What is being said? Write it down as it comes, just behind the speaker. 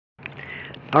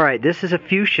Alright, this is a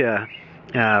fuchsia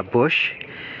bush,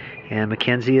 and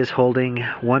Mackenzie is holding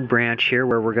one branch here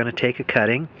where we're going to take a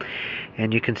cutting,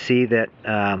 and you can see that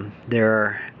there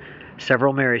are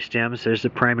several meristems. There's the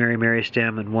primary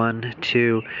meristem and 1,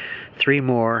 2, 3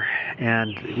 more,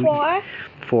 and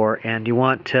four, and you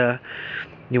want to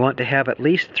have at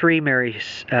least 3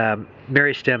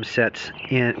 meristem sets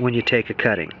in when you take a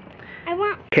cutting.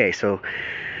 Okay, so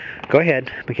go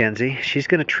ahead, Mackenzie. She's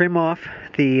going to trim off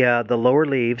the lower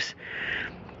leaves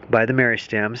by the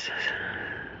meristems.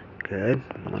 Good.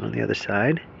 One on the other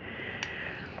side.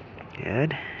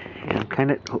 Good. And kind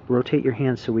of rotate your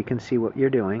hands so we can see what you're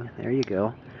doing. There you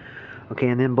go. Okay,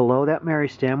 and then below that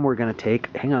meristem, we're going to take,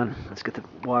 hang on, let's get the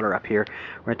water up here.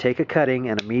 We're going to take a cutting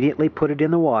and immediately put it in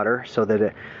the water so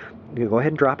that you go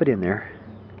ahead and drop it in there.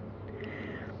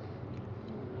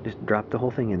 Just drop the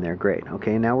whole thing in there. Great.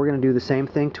 Okay, now we're going to do the same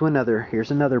thing to another. Here's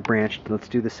another branch. Let's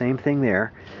do the same thing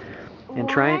there. And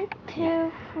 1,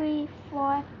 2, 3,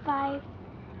 4, 5,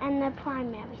 and the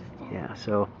primary stem. Yeah,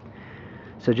 so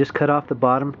just cut off the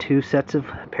bottom 2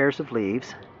 pairs of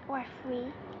leaves. Or 3.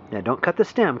 Now don't cut the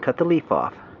stem, cut the leaf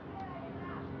off.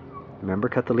 Remember,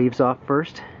 cut the leaves off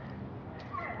first.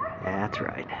 That's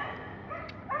right.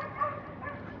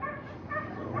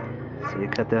 So you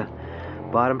cut the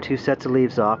bottom 2 sets of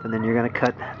leaves off, and then you're going to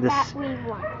cut this. That we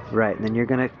want. Right, and then you're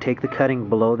going to take the cutting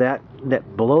below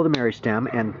below the meristem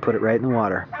and put it right in the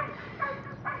water.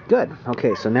 Good.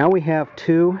 Okay, so now we have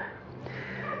 2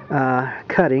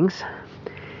 cuttings,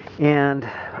 and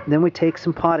then we take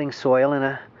some potting soil in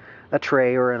a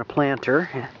tray or in a planter,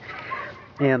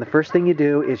 and the first thing you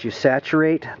do is you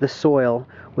saturate the soil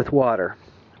with water,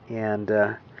 and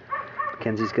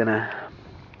Mackenzie's going to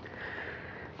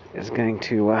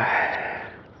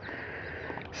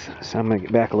so I'm going to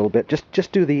get back a little bit.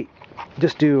 Just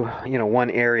do one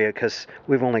area, because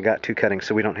we've only got 2 cuttings,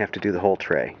 so we don't have to do the whole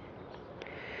tray.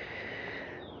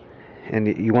 And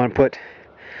you want to put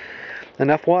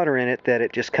enough water in it that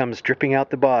it just comes dripping out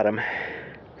the bottom.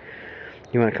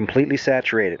 You want to completely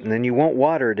saturate it, and then you won't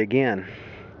water it again.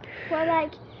 For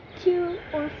like 2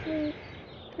 or 3,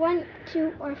 1,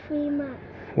 2 or 3 months.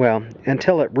 Well,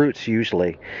 until it roots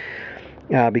usually.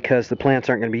 Because the plants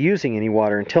aren't going to be using any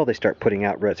water until they start putting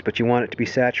out roots, but you want it to be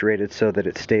saturated so that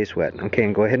it stays wet. Okay,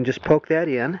 and go ahead and just poke that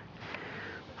in,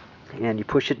 and you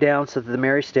push it down so that the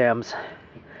meristems,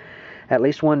 at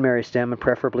least 1 meristem and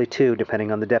preferably 2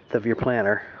 depending on the depth of your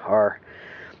planter, are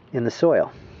in the soil.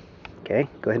 Okay,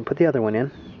 go ahead and put the other one in.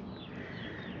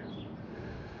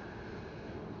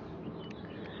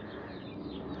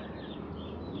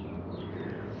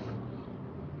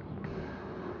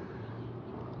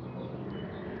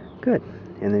 Good.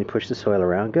 And then you push the soil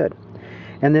around. Good.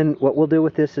 And then what we'll do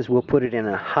with this is we'll put it in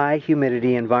a high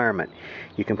humidity environment.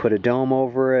 You can put a dome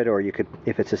over it, or you could,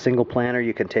 if it's a single planter,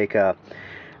 you can take a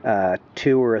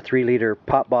 2 or 3 liter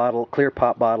pop bottle, clear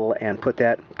pop bottle, and cut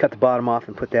the bottom off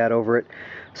and put that over it.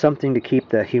 Something to keep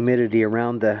the humidity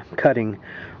around the cutting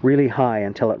really high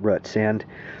until it roots. And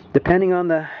depending on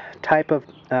the type of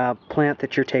plant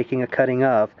that you're taking a cutting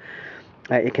of,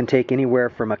 it can take anywhere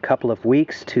from a couple of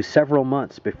weeks to several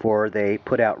months before they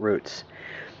put out roots.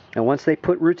 And once they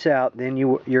put roots out, then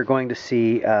you're going to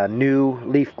see new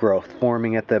leaf growth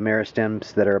forming at the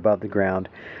meristems that are above the ground.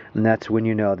 And that's when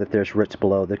you know that there's roots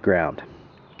below the ground.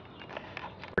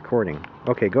 Recording.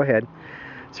 Okay, go ahead.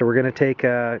 So we're going to take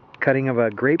a cutting of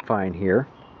a grapevine here.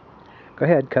 Go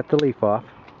ahead, cut the leaf off.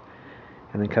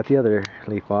 And then cut the other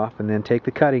leaf off. And then take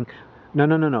the cutting.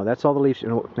 No, that's all the leaves.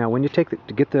 Now when you take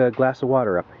to get the glass of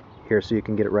water up here so you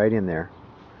can get it right in there.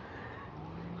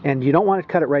 And you don't want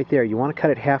to cut it right there. You want to cut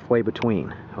it halfway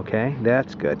between. Okay,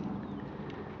 that's good.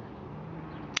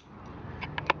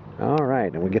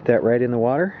 Alright, and we get that right in the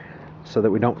water so that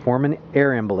we don't form an air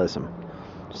embolism.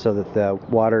 So that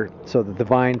the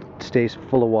vine stays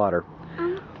full of water.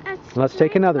 Let's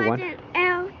take another one.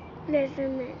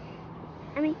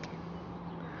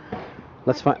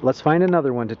 Let's find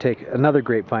another one to take, another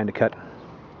grapevine to cut.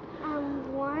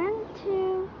 1,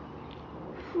 2,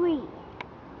 3.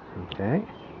 Okay.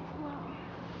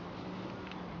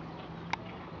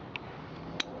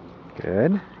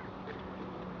 Good.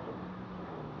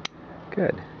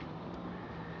 Good.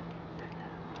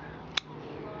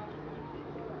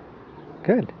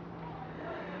 Good.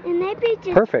 And maybe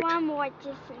just Perfect. one more.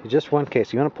 Just one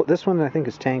case. You want to put this one? I think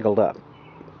is tangled up.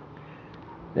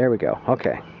 There we go.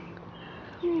 Okay.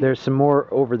 There's some more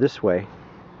over this way.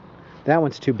 That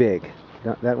one's too big.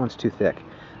 That one's too thick.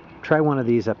 Try one of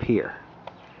these up here.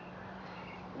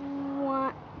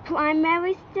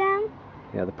 Primary stem?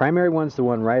 Yeah, the primary one's the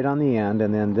one right on the end,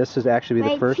 and then this is actually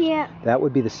the first. Here. That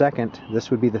would be the second. This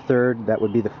would be the third. That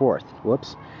would be the fourth.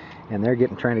 Whoops. And they're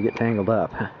trying to get tangled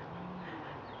up.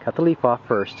 Cut the leaf off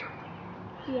first.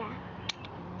 Yeah.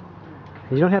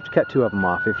 You don't have to cut two of them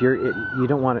off. If you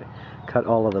don't want to cut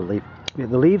all of the leaf.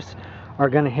 The leaves are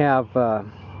going to have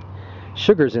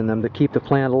sugars in them to keep the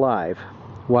plant alive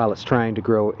while it's trying to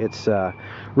grow its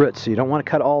roots. So you don't want to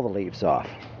cut all the leaves off.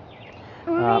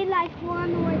 Only like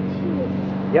one or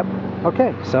two. Yep.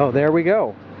 Okay, so there we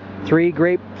go. 3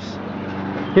 grapes.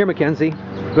 Here, Mackenzie,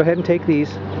 go ahead and take these,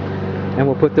 and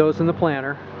we'll put those in the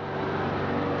planter.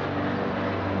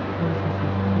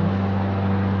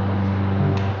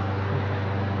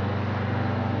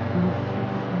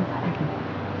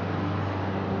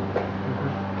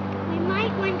 We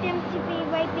might want them to be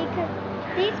right because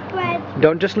they spread.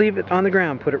 Don't just leave it on the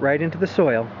ground. Put it right into the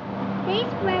soil. They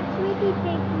spread pretty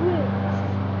big roots.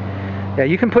 Yeah,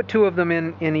 you can put 2 of them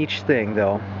in each thing,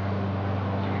 though.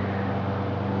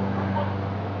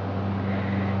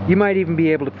 You might even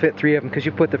be able to fit 3 of them because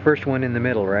you put the first one in the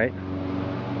middle, right?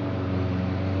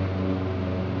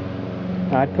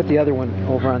 I'd put the other one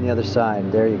over on the other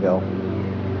side. There you go.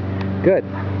 Good.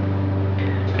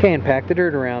 Okay, and pack the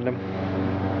dirt around them.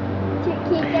 To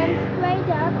keep them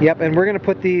straight up. Yep, and we're going to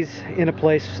put these in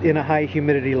a high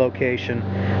humidity location.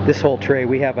 This whole tray,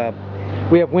 we have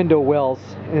window wells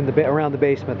around the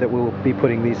basement that we'll be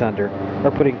putting these under,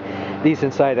 or putting these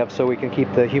inside of, so we can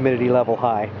keep the humidity level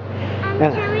high.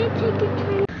 Can we take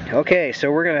a tree? Okay,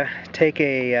 so we're going to take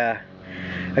a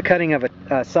cutting of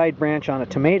a side branch on a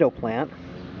tomato plant.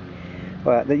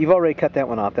 You've already cut that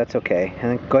one off, that's okay.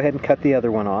 And then go ahead and cut the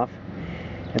other one off.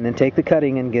 And then take the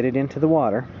cutting and get it into the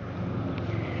water.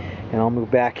 And I'll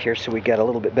move back here so we get a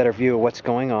little bit better view of what's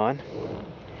going on.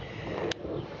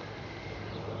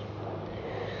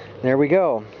 There we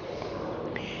go.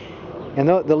 And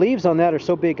the leaves on that are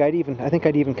so big, I think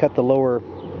I'd even cut the lower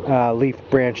leaf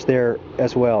branch there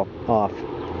as well off.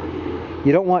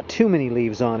 You don't want too many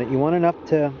leaves on it. You want enough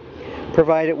to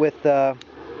provide it with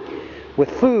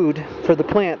food for the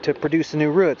plant to produce the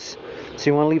new roots. So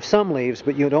you want to leave some leaves,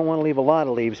 but you don't want to leave a lot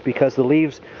of leaves because the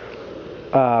leaves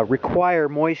require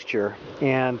moisture,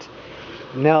 and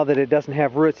now that it doesn't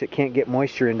have roots, it can't get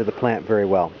moisture into the plant very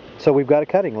well. So we've got a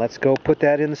cutting. Let's go put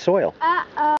that in the soil.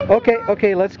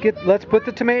 Okay, let's put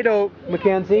the tomato,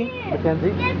 Mackenzie. There's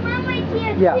one right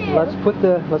here Yeah, too.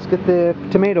 let's get the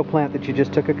tomato plant that you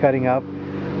just took a cutting of.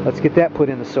 Let's get that put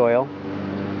in the soil.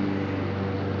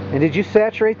 And did you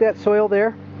saturate that soil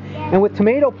there? Yeah. And with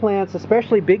tomato plants,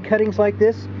 especially big cuttings like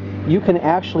this, you can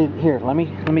actually, here, let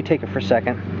me take it for a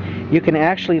second. You can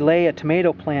actually lay a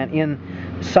tomato plant in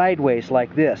sideways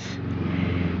like this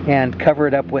and cover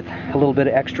it up with a little bit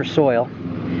of extra soil.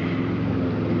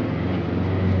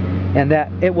 And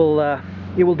that it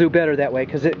will do better that way,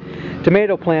 because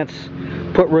tomato plants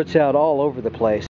put roots out all over the place.